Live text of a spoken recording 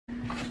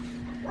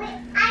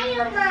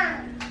Where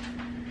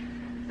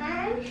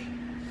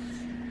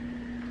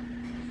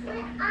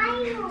are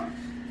you?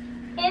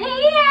 In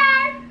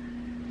here.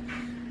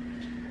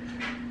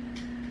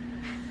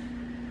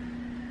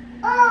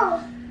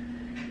 Oh.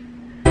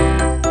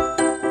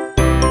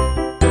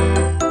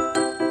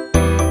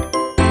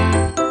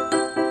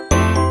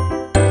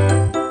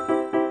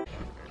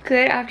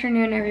 Good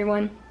afternoon,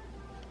 everyone.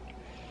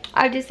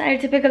 I've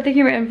decided to pick up the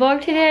camera and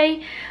vlog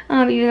today,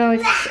 even though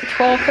it's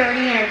 12:30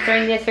 and I'm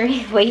starting to get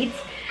very late.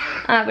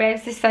 But I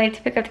just decided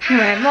to pick up the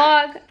camera and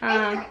vlog.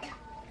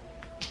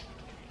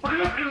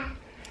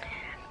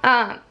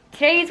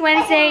 Today's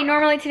Wednesday.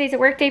 Normally today's a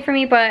work day for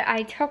me, but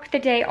I took the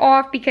day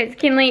off because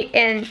Kinley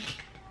and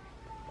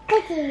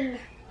I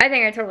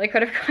think I totally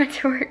could have gone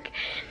to work.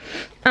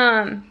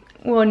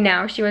 Well,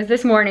 no,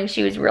 this morning,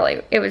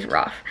 it was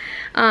rough.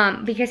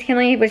 Because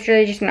Kinley was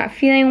really just not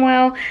feeling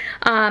well.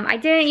 I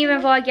didn't even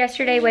vlog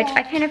yesterday, which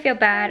I kind of feel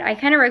bad. I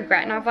kind of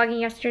regret not vlogging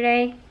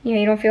yesterday. Yeah,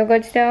 you don't feel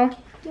good still?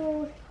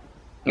 No.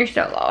 You're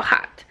still a little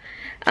hot.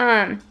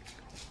 I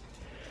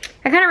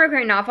kind of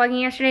regret not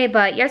vlogging yesterday,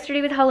 but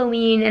yesterday was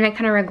Halloween, and I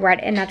kind of regret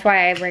it, and that's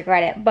why I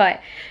regret it.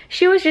 But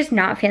she was just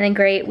not feeling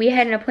great. We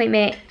had an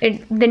appointment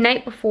the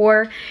night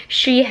before.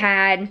 She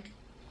had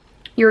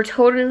your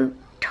total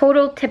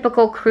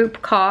typical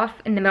croup cough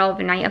in the middle of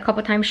the night. A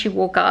couple times she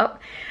woke up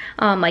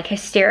like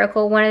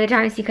hysterical one of the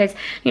times because,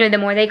 you know, the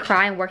more they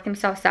cry and work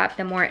themselves up,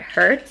 the more it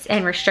hurts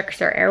and restricts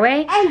their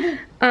airway.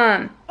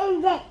 And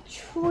that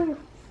true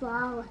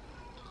flower.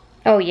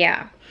 Oh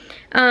yeah.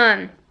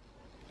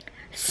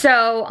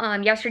 So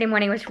yesterday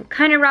morning was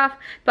kind of rough,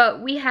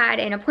 but we had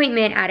an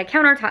appointment at a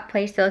countertop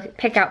place to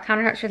pick out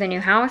countertops for the new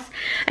house.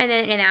 And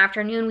then in the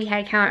afternoon, we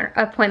had an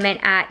appointment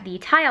at the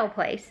tile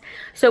place.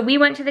 So we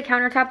went to the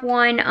countertop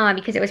one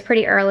because it was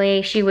pretty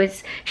early. She had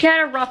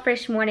a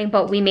roughish morning,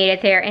 but we made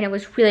it there and it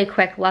was really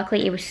quick.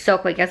 Luckily, it was so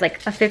quick. It was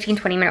like a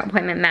 15-20 minute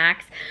appointment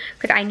max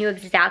because I knew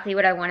exactly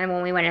what I wanted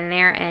when we went in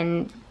there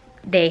and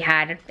they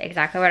had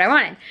exactly what I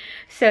wanted.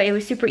 So it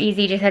was super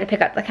easy, just had to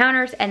pick up the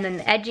counters and then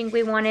the edging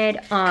we wanted.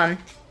 And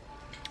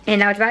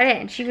that was about it.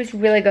 And she was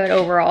really good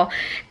overall.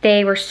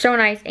 They were so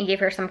nice and gave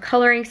her some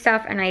coloring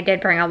stuff. And I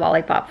did bring a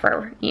lollipop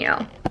for, you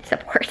know,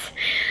 support.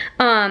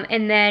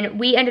 And then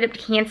we ended up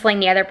canceling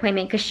the other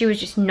appointment because she was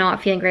just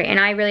not feeling great. And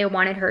I really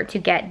wanted her to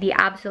get the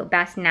absolute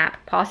best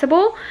nap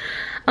possible.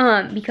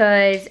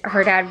 Because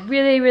her dad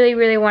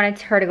really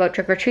wanted her to go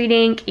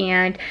trick-or-treating.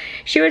 And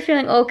she was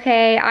feeling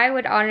okay. I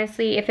would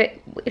honestly, if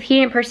he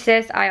didn't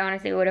persist, I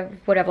honestly would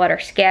have let her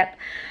skip.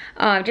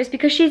 Just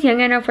because she's young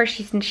enough where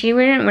she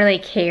wouldn't really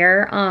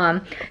care.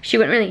 She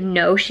wouldn't really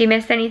know she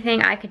missed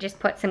anything. I could just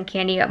put some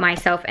candy up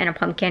myself and a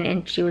pumpkin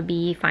and she would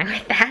be fine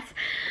with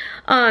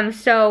that.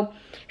 So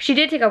she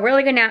did take a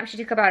really good nap. She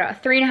took about a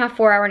 3.5-4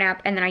 hour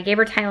nap and then I gave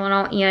her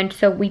Tylenol and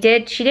so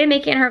she did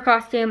make it in her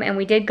costume and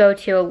we did go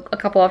to a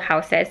couple of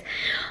houses.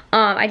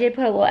 I did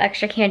put a little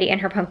extra candy in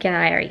her pumpkin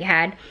that I already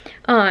had.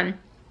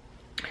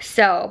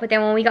 But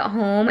then when we got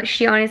home,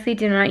 she honestly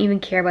did not even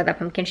care about that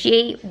pumpkin. She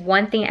ate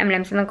one thing of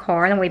M&M's in the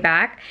car on the way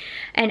back.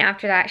 And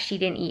after that, she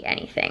didn't eat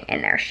anything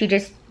in there. She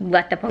just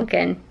let the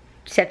pumpkin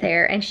sit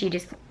there and she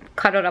just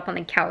cuddled up on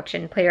the couch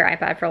and played her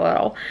iPad for a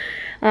little.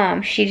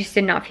 She just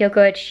did not feel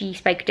good. She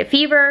spiked a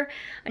fever,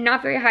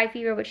 not very high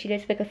fever, but she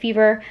did spike a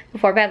fever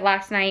before bed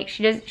last night.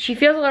 She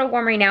feels a little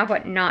warm right now,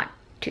 but not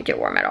too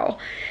warm at all.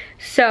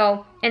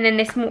 So, and then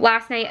this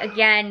last night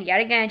yet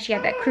again, she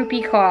had that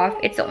croupy cough.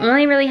 It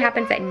only really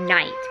happens at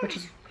night, which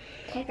is,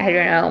 I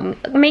don't know,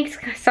 it makes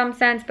some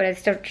sense, but it's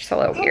still just a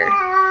little weird.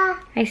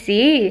 I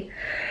see.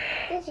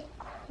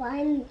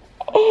 I'm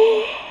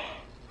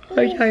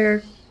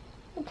tired.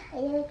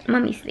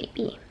 Mommy's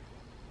sleepy.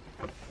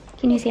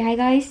 Can you say hi,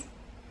 guys?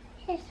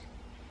 Yes.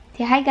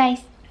 Say hi,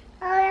 guys.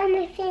 Oh, on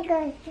my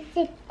fingers.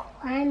 It's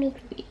climbing.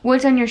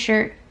 What's on your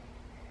shirt?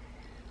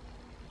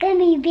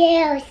 Gummy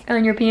bears.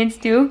 On your pants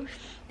too?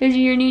 Those are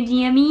your new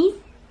jammies?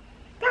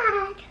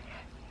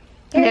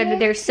 Dad.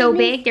 They're so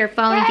big, they're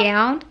falling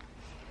down.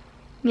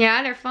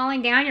 Yeah, they're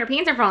falling down. Your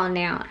pants are falling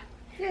down.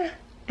 Yeah.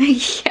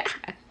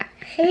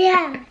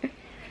 Yeah.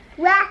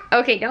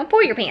 Okay, don't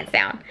pull your pants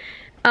down.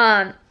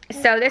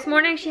 So this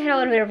morning she had a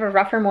little bit of a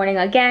rougher morning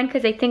again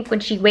because I think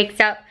when she wakes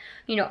up,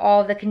 you know,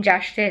 all the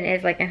congestion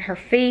is like in her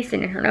face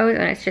and in her nose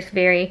and it's just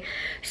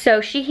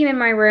so she came in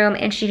my room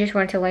and she just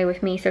wanted to lay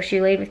with me. So she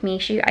laid with me.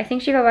 I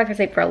think she fell back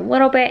asleep for a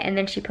little bit and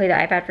then she played the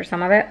iPad for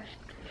some of it.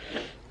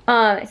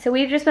 So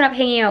we've just been up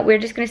hanging out. We're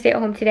just gonna stay at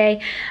home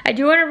today. I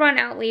do want to run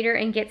out later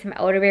and get some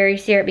elderberry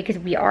syrup because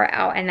we are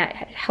out and that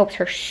helps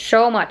her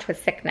so much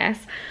with sickness.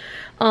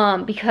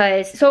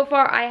 Because so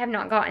far I have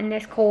not gotten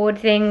this cold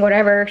thing,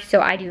 whatever, so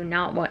I do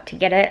not want to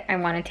get it. I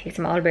want to take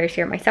some elderberry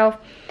syrup myself.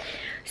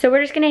 So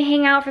we're just gonna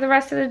hang out for the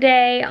rest of the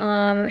day.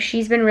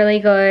 She's been really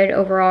good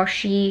overall.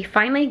 She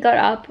finally got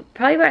up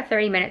probably about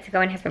 30 minutes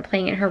ago and has been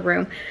playing in her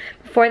room.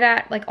 Before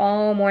that, like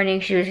all morning,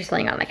 she was just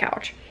laying on the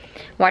couch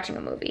watching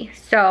a movie.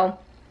 So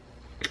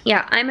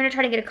yeah, I'm gonna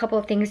try to get a couple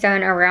of things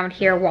done around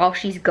here while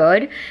she's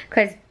good,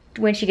 because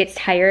when she gets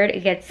tired,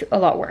 it gets a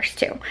lot worse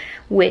too,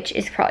 which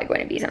is probably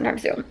going to be sometime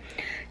soon.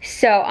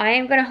 So I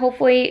am gonna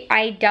hopefully,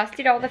 I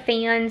dusted all the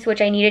fans,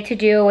 which I needed to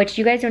do, which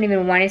you guys don't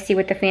even want to see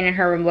what the fan in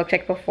her room looked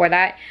like before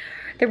that.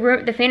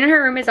 The fan in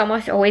her room is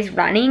almost always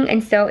running,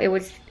 and so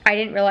I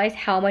didn't realize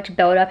how much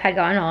buildup had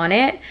gone on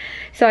it.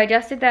 So I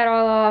dusted that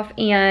all off,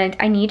 and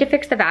I need to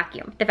fix the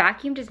vacuum. The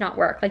vacuum does not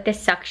work. Like the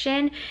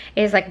suction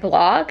is like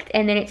blocked,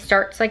 and then it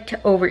starts like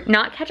to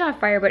not catch on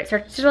fire, but it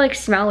starts to like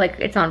smell like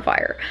it's on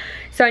fire.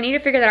 So I need to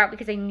figure that out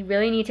because I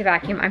really need to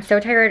vacuum. I'm so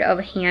tired of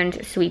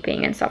hand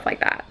sweeping and stuff like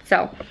that.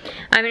 So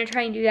I'm gonna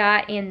try and do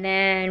that, and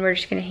then we're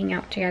just gonna hang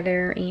out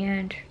together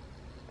and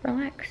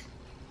relax.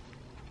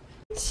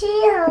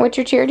 Cheer. What's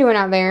your chair doing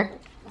out there?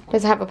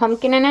 Does it have a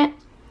pumpkin in it?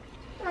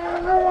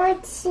 I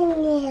want to see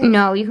it.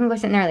 No, you can go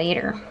sit in there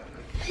later.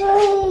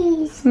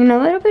 Please. In a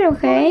little bit,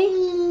 okay?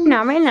 Please.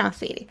 Not right now,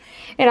 sweetie.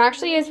 It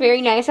actually is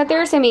very nice out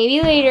there, so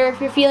maybe later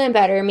if you're feeling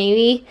better,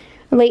 maybe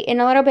late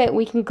in a little bit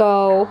we can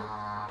go,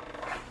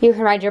 you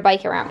can ride your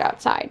bike around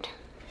outside.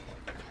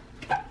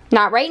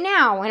 Not right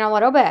now, in a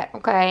little bit,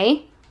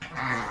 okay?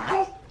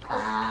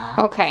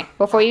 Okay,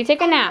 before you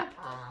take a nap.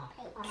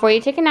 Before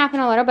you take a nap in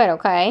a little bit,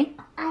 okay?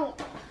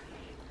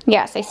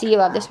 Yes, I see you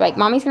love this bike.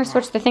 Mommy's gonna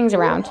switch the things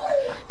around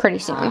pretty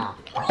soon.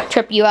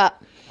 Trip you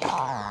up.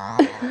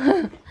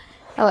 A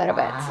little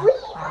bit.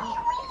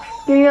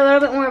 Give you a little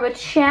bit more of a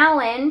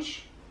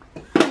challenge.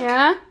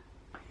 Yeah?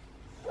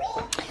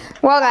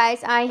 Well,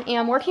 guys, I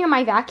am working on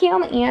my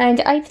vacuum, and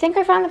I think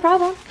I found the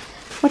problem,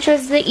 which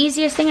was the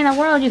easiest thing in the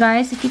world, you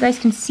guys. If you guys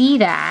can see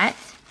that,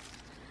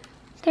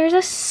 there's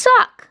a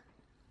sock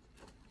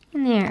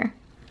in there.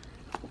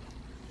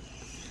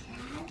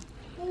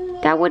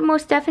 That would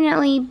most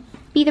definitely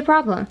be the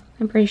problem,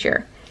 I'm pretty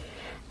sure.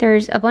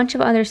 There's a bunch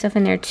of other stuff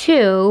in there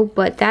too,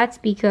 but that's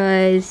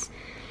because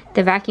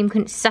the vacuum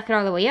couldn't suck it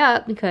all the way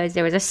up because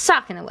there was a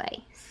sock in the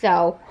way.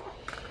 So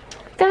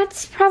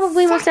that's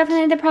probably most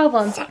definitely the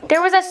problem.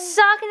 There was a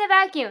sock in the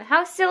vacuum.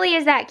 How silly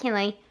is that,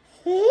 Kinley?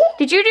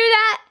 Did you do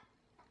that?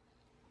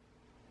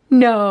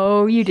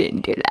 No, you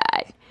didn't do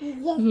that.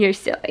 You're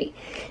silly.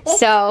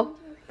 So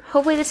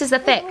hopefully this is the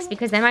fix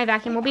because then my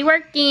vacuum will be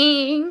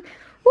working.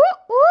 Whoop,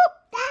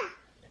 whoop.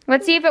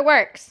 Let's see if it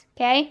works,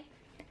 okay?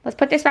 Let's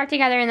put this back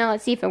together and then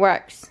let's see if it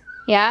works.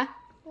 Yeah?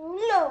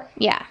 No.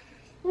 Yeah.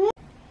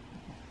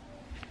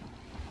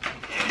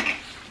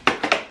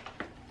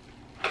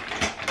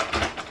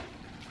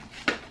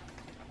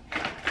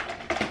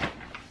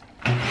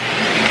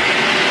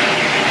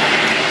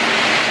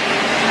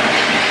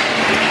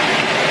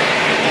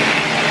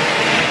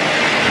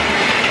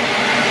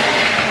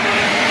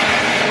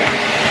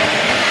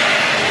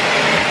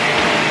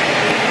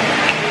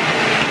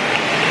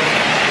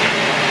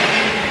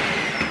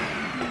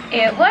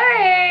 It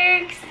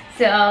works!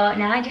 So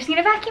now I just need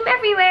a vacuum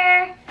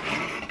everywhere.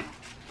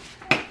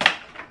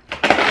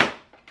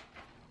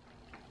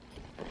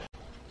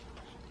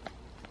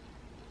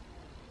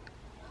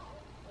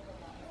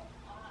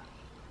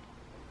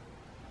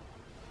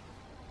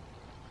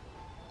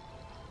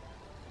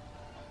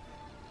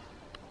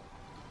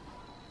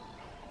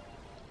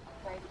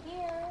 Right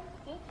here,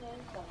 this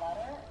is the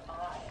letter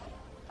I.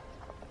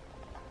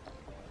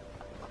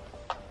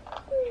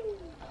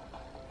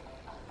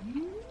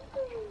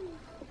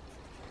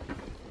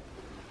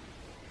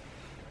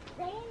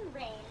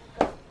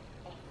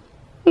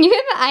 You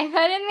have an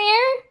iPad in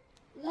there?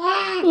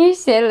 Yeah. You're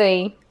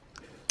silly.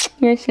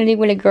 You're a silly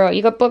little girl.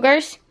 You got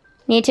boogers?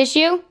 Need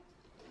tissue?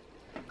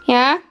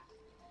 Yeah?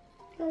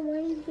 I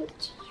want to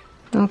get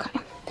Okay.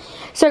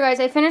 So guys,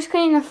 I finished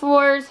cleaning the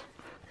floors.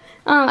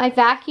 I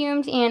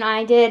vacuumed and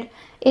I did,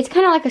 it's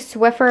kind of like a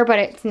Swiffer, but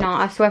it's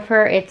not a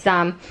Swiffer. It's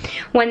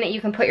one that you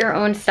can put your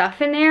own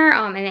stuff in there,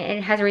 and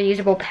it has a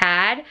reusable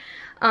pad.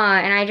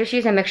 And I just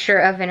use a mixture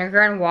of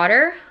vinegar and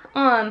water.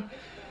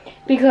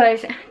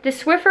 Because the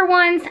Swiffer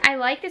ones, I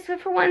like the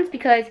Swiffer ones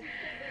because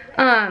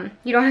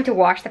you don't have to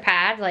wash the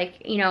pads.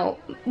 Like, you know,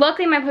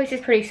 luckily my place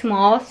is pretty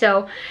small,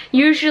 so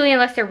usually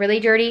unless they're really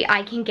dirty,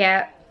 I can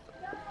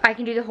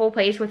do the whole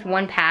place with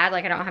one pad.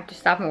 Like, I don't have to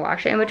stop and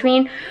wash it in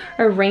between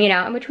or wring it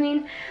out in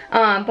between.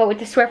 But with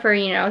the Swiffer,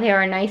 you know, they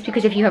are nice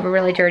because if you have a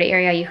really dirty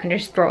area, you can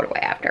just throw it away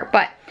after.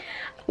 But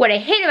what I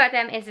hate about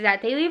them is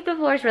that they leave the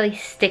floors really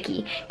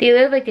sticky. They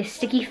leave like this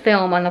sticky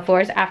film on the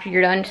floors after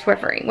you're done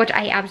Swiffering, which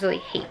I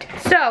absolutely hate.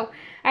 So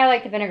I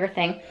like the vinegar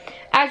thing.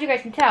 As you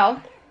guys can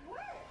tell,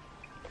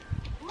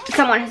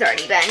 someone has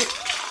already been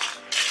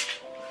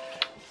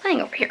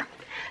playing over here.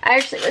 I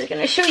actually was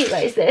gonna show you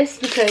guys this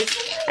because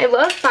I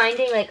love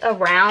finding like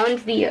around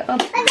the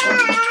apartment.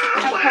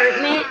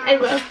 I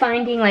love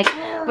finding like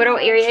little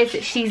areas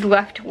that she's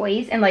left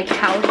toys and like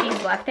how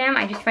she's left them.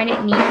 I just find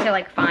it neat to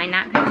like find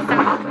that kind of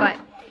stuff. But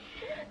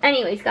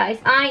anyways, guys,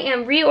 I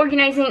am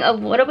reorganizing a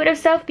little bit of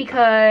stuff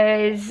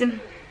because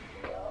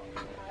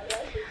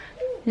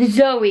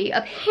Zoe,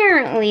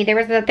 apparently there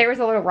was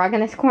a little rug in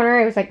this corner.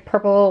 It was like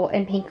purple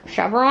and pink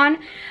chevron,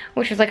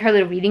 which was like her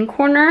little reading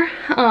corner.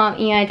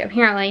 And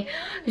apparently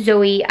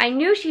Zoe, I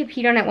knew she had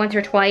peed on it once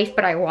or twice,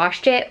 but I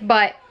washed it.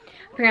 But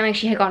apparently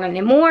she had gone on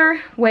it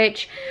more,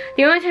 which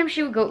the only time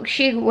she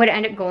would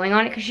end up going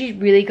on it, because she's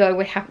really good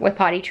with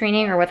potty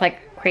training or with like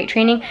crate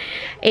training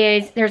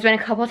is there's been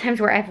a couple of times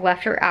where I've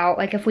left her out.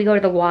 Like if we go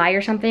to the Y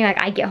or something,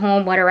 like I get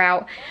home, let her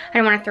out. I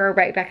don't want to throw her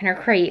right back in her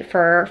crate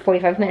for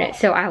 45 minutes,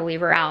 so I'll leave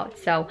her out.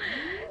 So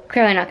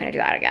clearly not gonna do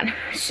that again.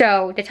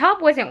 So the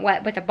top wasn't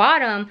wet, but the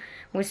bottom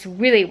was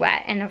really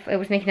wet and it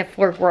was making the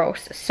floor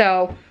gross.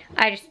 So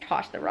I just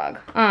tossed the rug.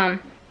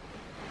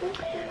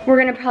 We're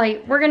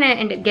gonna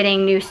end up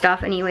getting new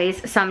stuff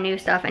anyways, some new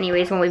stuff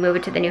anyways when we move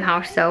into the new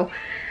house. So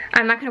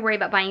I'm not gonna worry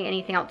about buying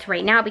anything else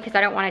right now because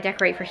I don't wanna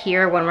decorate for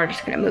here when we're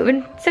just gonna move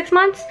in 6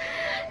 months.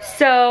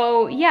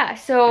 So yeah,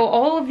 so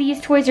all of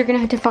these toys are gonna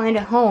have to find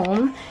a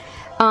home.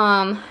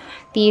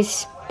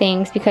 These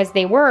things, because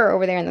they were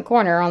over there in the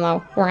corner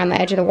around the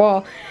edge of the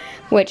wall,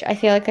 which I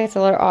feel like it's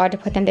a little odd to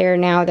put them there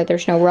now that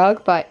there's no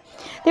rug, but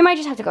they might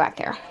just have to go back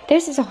there.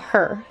 This is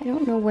her. I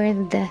don't know where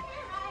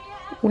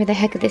the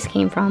heck this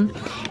came from.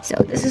 So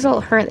this is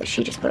all her that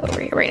she just put over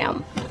here right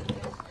now.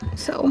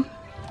 So,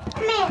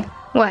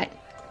 what?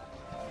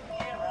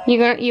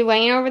 You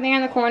laying over there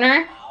in the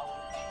corner?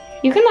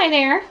 You can lay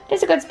there.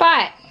 That's a good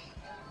spot.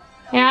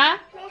 Yeah?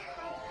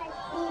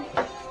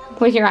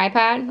 With your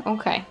iPad?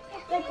 Okay.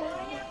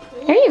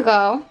 There you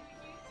go.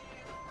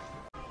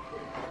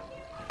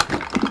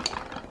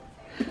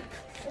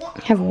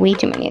 I have way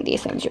too many of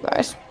these things, you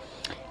guys.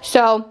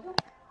 So,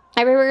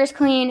 everywhere is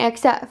clean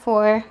except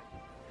for,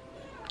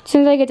 as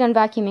soon as I get done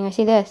vacuuming, I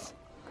see this.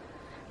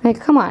 Like,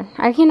 come on.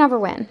 I can never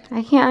win.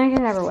 I can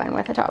never win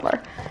with a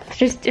toddler. It's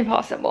just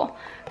impossible.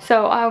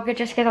 So, I'll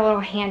just get a little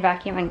hand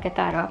vacuum and get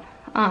that up.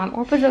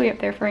 Or put Zoe up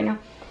there for right now.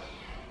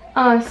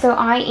 So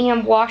I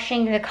am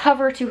washing the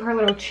cover to her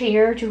little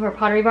chair, to her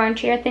Pottery Barn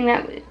chair thing.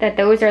 That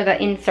those are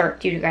the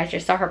inserts you guys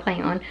just saw her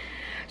playing on.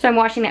 So I'm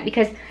washing that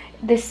because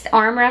this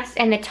armrest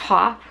and the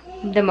top,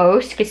 the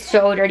most, gets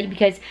so dirty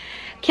because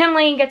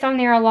Kinley gets on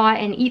there a lot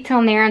and eats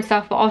on there and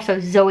stuff, but also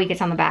Zoe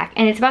gets on the back.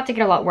 And it's about to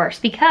get a lot worse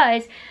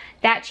because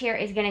that chair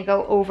is gonna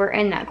go over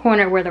in that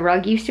corner where the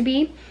rug used to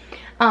be.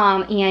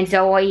 And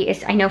Zoe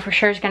is, I know for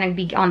sure, is gonna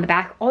be on the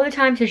back all the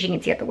time so she can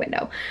see out the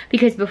window.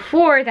 Because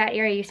before, that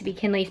area used to be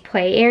Kinley's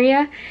play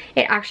area.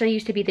 It actually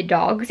used to be the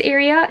dogs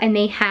area, and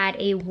they had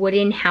a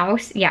wooden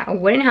house, a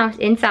wooden house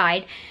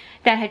inside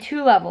that had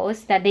 2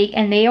 levels that they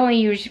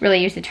only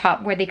really used the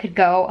top where they could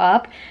go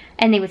up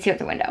and they would see out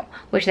the window,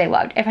 which they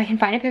loved. If I can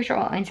find a picture,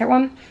 I'll insert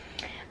one.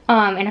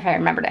 And if I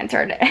remember to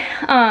insert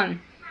it.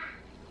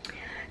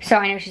 So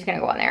I know she's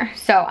gonna go on there.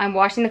 So I'm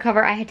washing the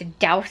cover. I had to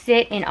douse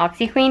it in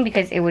OxiClean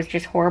because it was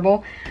just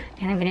horrible.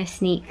 And I'm gonna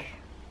sneak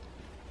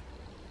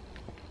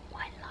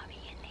one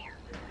Lovey in there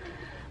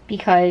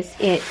because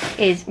it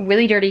is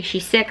really dirty.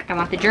 She's sick. I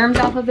want the germs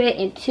off of it.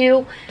 And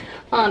 2,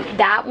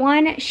 that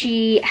one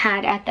she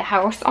had at the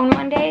house on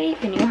Monday,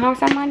 the new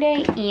house on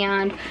Monday,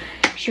 and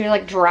she was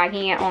like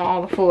dragging it on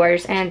all the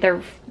floors, and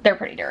they're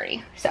pretty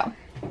dirty. So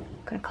I'm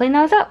gonna clean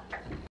those up.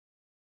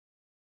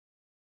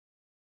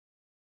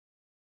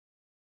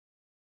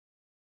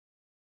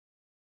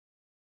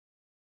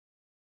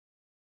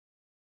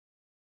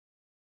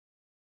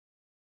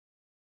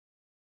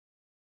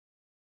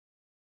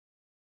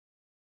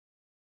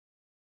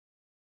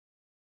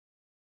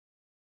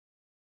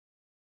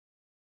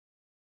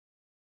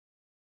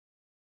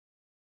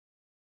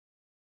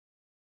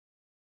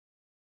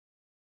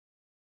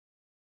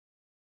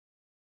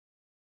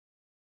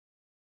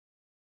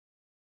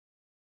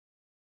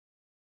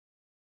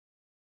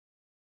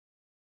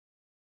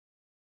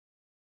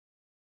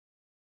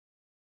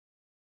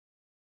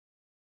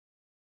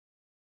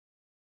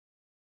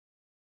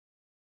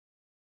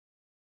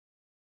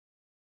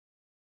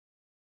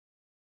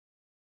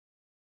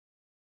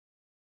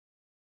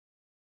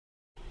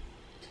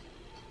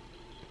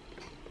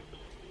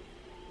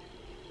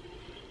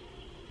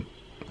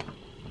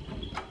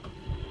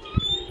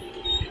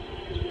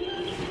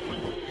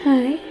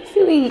 Hi,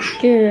 sweet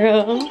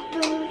girl.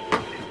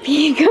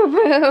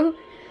 Peekaboo.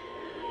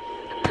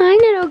 Hi,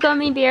 little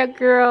gummy bear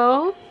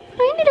girl.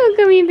 Hi, little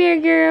gummy bear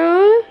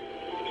girl.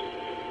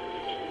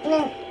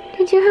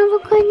 Did you have a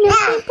good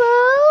nappy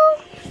boo?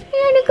 You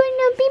had a good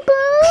nappy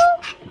boo?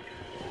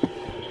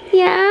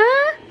 Yeah?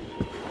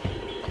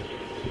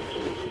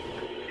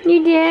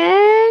 You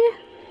did?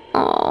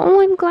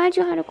 Oh, I'm glad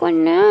you had a good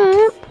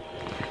nap.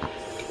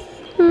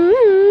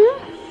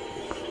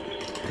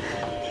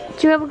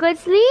 Did you have a good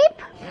sleep?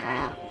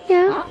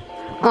 Yeah?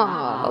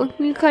 Oh,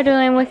 you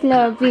cuddling with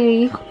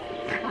Lovey.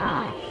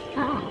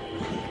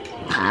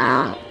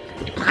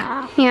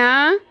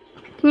 Yeah?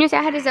 Can you say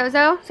hi to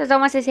Zozo? Zozo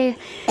wants to say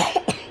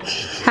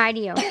hi to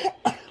you.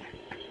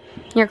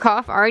 Your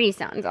cough already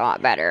sounds a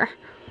lot better.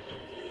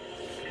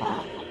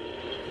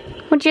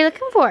 What you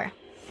looking for?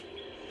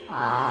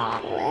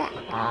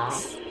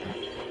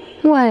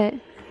 What?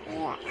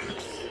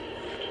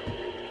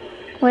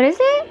 What is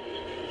it?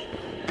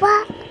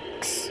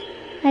 Box.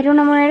 I don't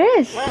know where it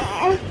is.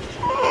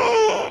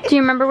 Do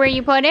you remember where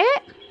you put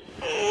it?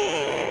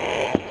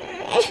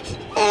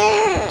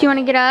 Do you want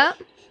to get up?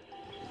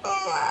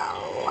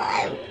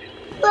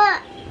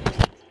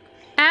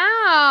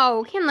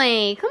 Ow,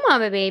 Kinley, come on,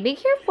 baby, be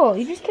careful.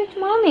 You just kicked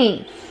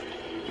mommy.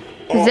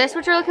 Is this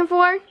what you're looking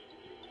for?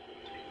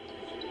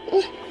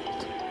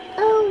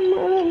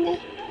 Oh, Mom.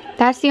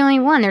 That's the only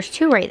one. There's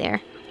two right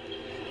there.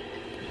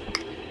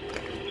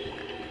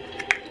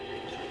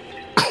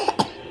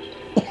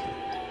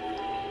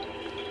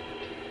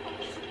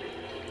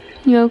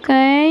 You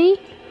okay?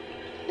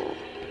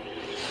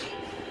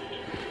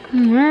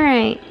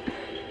 Alright.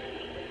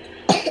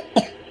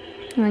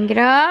 Wanna get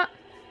up?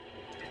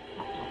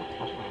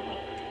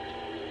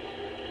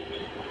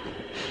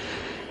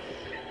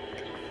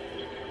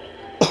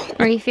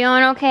 Are you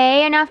feeling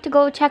okay enough to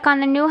go check on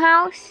the new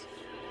house?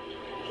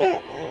 Do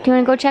you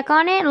want to go check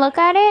on it and look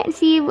at it and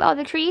see all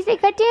the trees they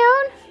cut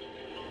down?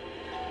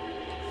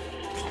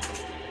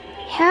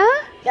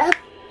 Yeah?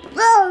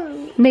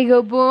 Boom. They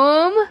go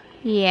boom?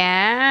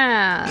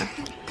 Yeah.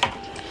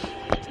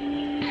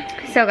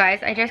 So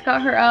guys, I just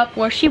got her up.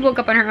 Well, she woke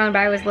up on her own, but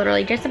I was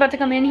literally just about to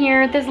come in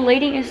here. This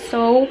lighting is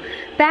so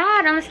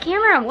bad on this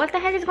camera. What the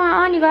heck is going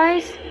on, you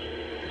guys?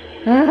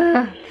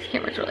 This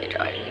camera's really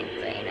driving me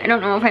insane. I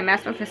don't know if I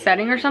messed with the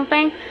setting or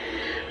something.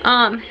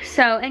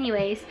 So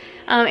anyways,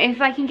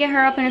 if I can get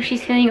her up and if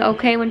she's feeling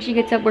okay when she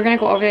gets up, we're gonna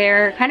go over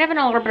there kind of in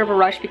a little bit of a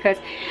rush because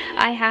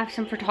I have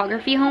some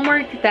photography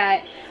homework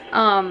that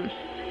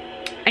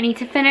I need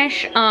to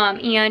finish,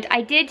 and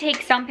I did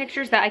take some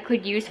pictures that I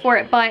could use for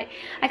it, but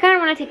I kind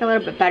of want to take a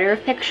little bit better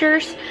of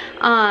pictures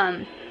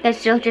that's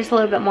still just a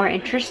little bit more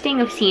interesting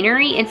of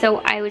scenery. And so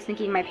I was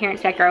thinking my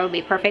parents' backyard would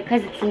be perfect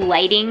because it's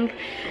lighting.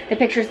 The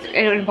pictures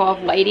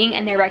involve lighting,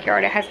 and their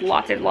backyard, it has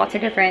lots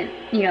of different,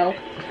 you know,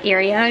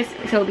 areas,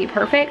 so it'll be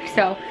perfect.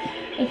 So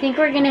I think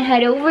we're gonna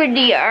head over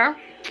there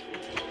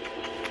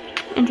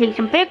and take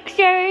some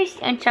pictures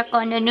and check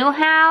on the new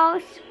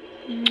house.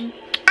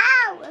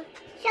 Ow!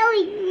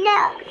 Zoe,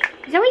 no.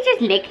 Zoe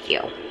just licked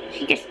you.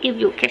 She just gave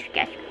you a kiss.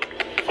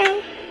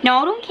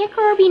 No, don't kick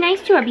her or be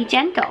nice to her. Be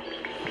gentle.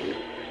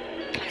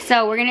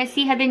 So we're gonna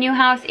see how the new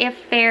house, if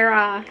they're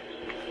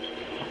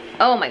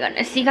oh my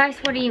goodness. See guys,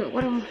 what do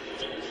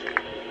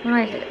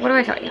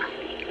I tell you?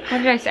 What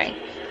did I say?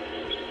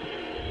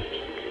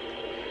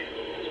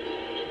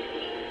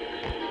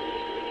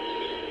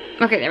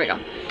 Okay, there we go.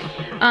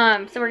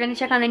 So we're gonna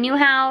check on the new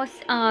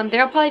house.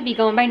 They'll probably be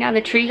going by now,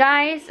 the tree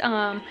guys.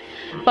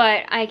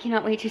 But I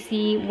cannot wait to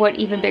see what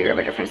even bigger of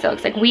a difference it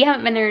looks like. We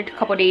haven't been there in a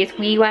couple days.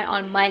 We went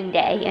on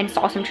Monday and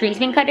saw some trees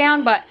being cut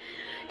down, but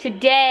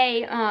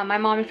today, my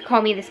mom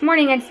called me this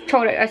morning and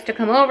told us to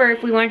come over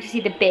if we wanted to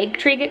see the big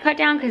tree get cut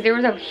down, because there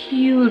was a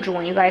huge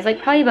one, you guys,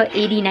 like probably about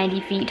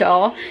 80-90 feet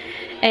tall,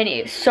 and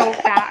it's so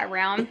fat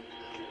around.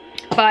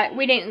 But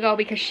we didn't go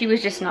because she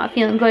was just not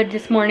feeling good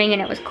this morning,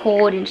 and it was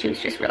cold, and she was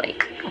just really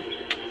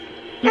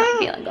not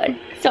feeling good.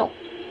 So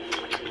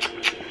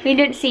we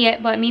didn't see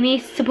it, but Mimi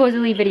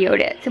supposedly videoed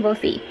it, so we'll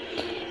see.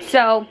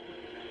 So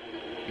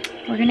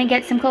we're gonna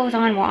get some clothes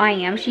on while I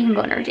am. She can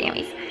go in her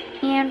jammies,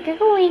 and we're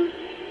going.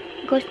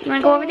 You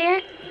wanna go over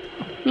there?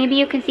 Maybe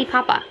you can see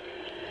Papa.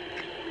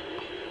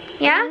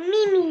 Yeah?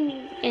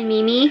 Mimi. And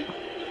Mimi?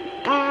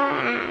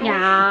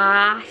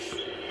 Yes.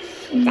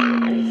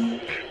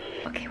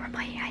 Okay, we're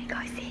playing hide and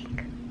go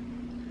seek.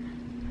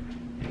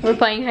 We're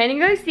playing hide and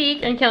go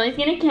seek, and Kelly's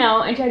gonna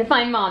count and try to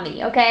find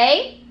Mommy,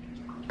 okay?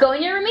 Go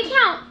in your room and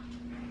count.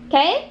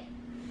 Okay?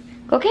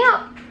 Go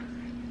count.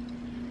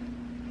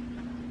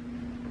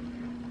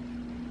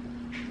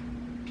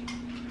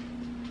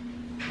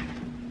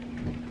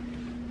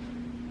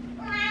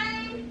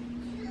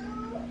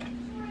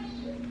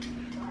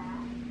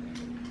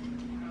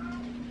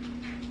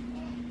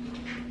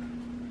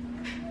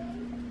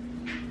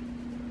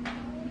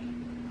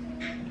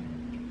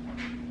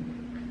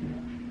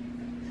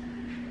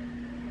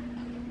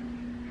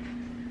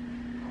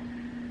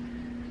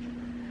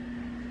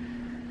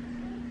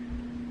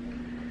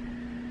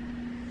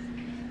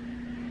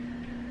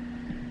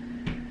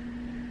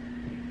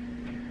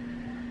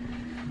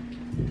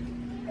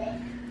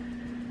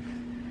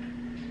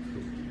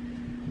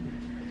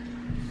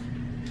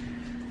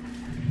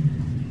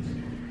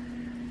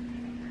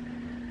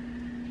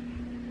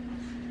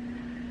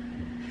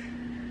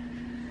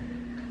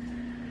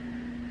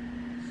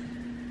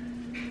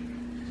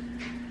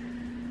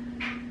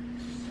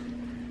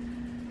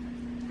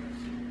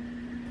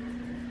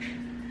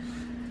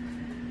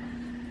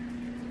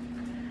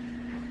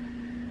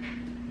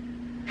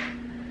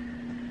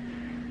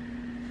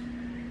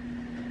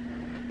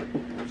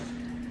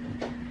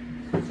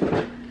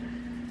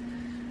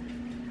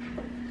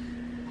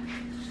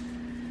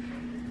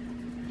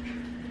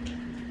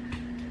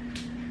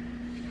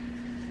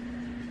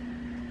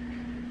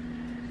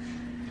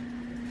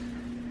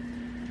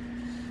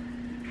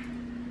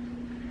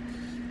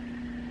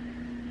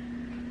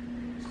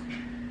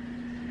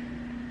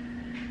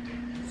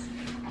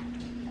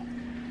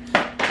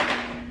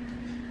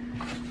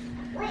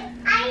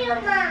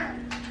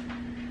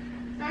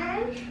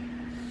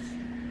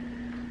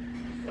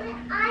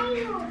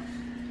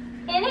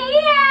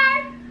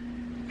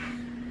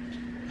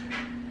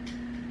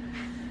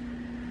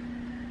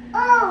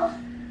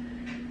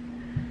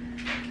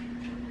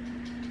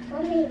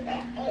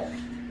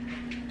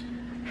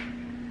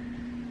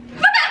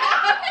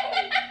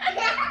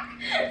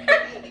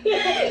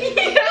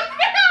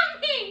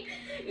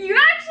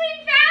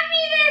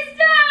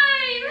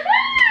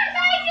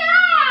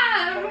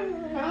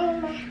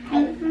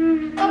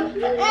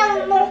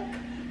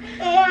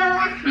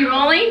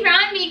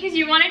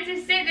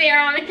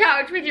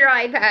 with your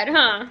iPad,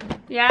 huh?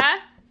 Yeah?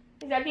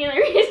 Is that the only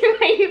reason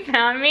why you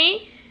found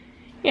me?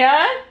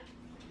 Yeah?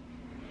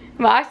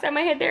 Last time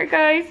I hid there,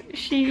 guys,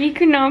 she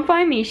could not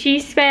find me. She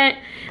spent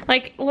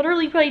like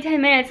literally probably 10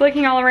 minutes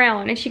looking all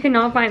around and she could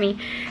not find me.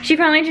 She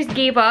finally just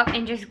gave up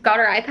and just got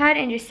her iPad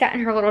and just sat in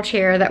her little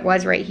chair that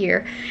was right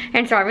here.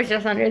 And so I was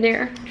just under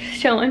there,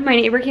 just chilling. My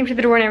neighbor came to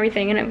the door and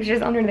everything and it was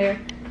just under there,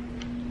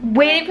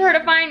 waiting for her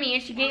to find me,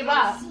 and she gave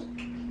up.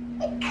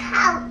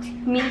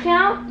 Count. Me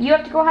count? You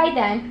have to go hide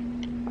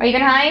then. Are you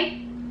gonna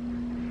hide?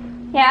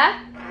 Yeah?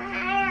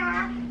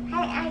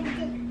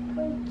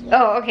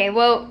 Oh, okay.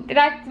 Well,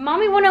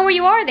 Mommy won't know where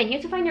you are then. You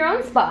have to find your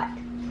own spot.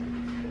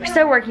 We're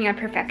still working on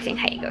perfecting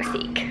hide and go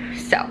seek.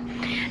 So,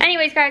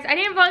 anyways, guys, I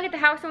didn't vlog at the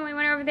house when we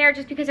went over there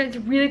just because it was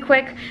really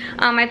quick.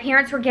 My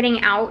parents were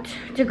getting out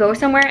to go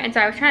somewhere, and so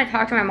I was trying to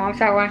talk to my mom,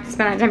 so I wanted to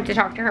spend that time to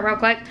talk to her real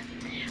quick.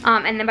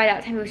 And then by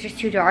that time, it was just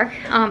too dark.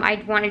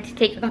 I wanted to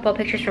take a couple of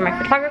pictures for my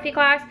photography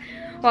class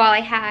while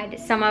I had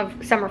some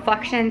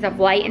reflections of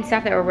light and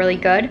stuff that were really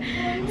good.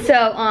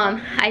 So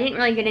I didn't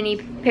really get any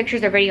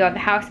pictures or video of the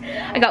house.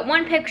 I got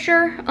one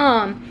picture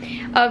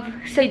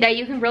so that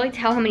you can really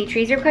tell how many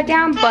trees are cut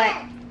down, but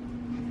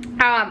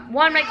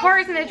one, my car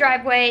is in the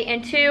driveway,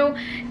 and two,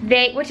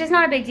 which is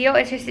not a big deal,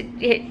 it's just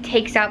it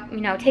takes up,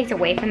 you know, it takes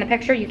away from the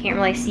picture. You can't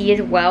really see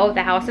as well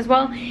the house as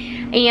well.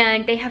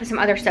 And they have some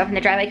other stuff in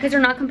the driveway because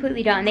they're not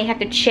completely done. They have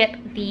to chip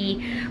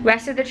the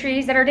rest of the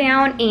trees that are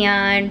down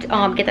and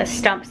get the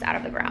stumps out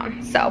of the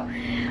ground. So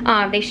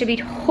they should be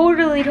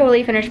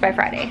totally finished by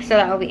Friday. So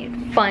that will be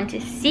fun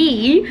to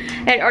see.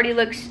 It already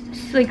looks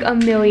like a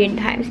million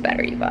times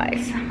better, you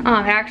guys.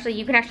 Actually,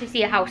 you can actually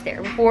see a house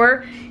there.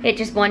 Before, it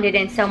just blended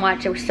in so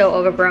much. It was so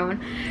overgrown.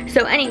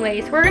 So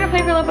anyways, we're gonna play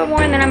for a little bit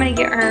more and then I'm gonna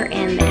get her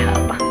in the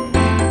tub.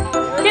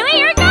 Julie,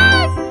 here it goes!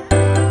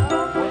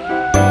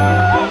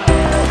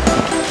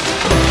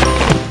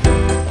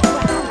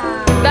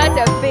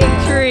 That's a big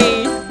tree.